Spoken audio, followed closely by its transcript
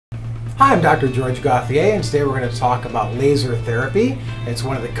Hi, I'm Dr. George Gauthier, and today we're going to talk about laser therapy. It's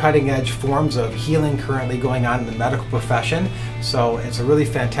one of the cutting-edge forms of healing currently going on in the medical profession. So it's a really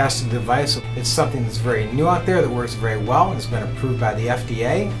fantastic device. It's something that's very new out there that works very well. It's been approved by the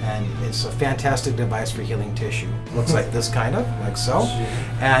FDA, and it's a fantastic device for healing tissue. Looks like this kind of, like so.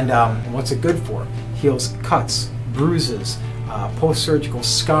 And what's it good for? Heals cuts, bruises, post-surgical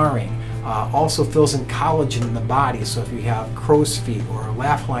scarring. Also fills in collagen in the body, so if you have crow's feet or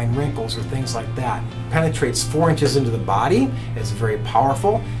laugh line wrinkles or things like that. Penetrates 4 inches into the body. It's very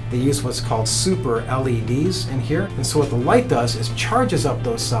powerful. They use what's called super LEDs in here, and so what the light does is charges up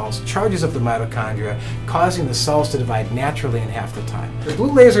those cells, charges up the mitochondria, causing the cells to divide naturally in half the time. The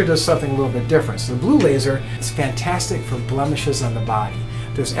blue laser does something a little bit different. So the blue laser is fantastic for blemishes on the body.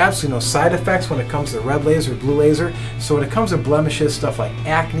 There's absolutely no side effects when it comes to red laser, blue laser. So when it comes to blemishes, stuff like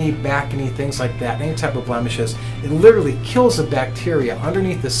acne, bacne, things like that, any type of blemishes, it literally kills the bacteria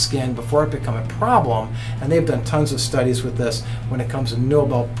underneath the skin before it becomes a problem. And they've done tons of studies with this when it comes to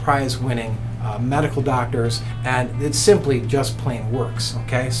Nobel Prize winning medical doctors, and it simply just plain works.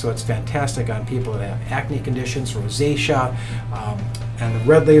 Okay, so it's fantastic on people that have acne conditions, rosacea, and the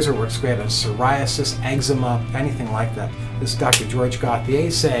red laser works great on psoriasis, eczema, anything like that. This is Dr. George Gauthier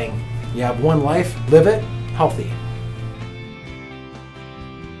saying, you have one life, live it healthy.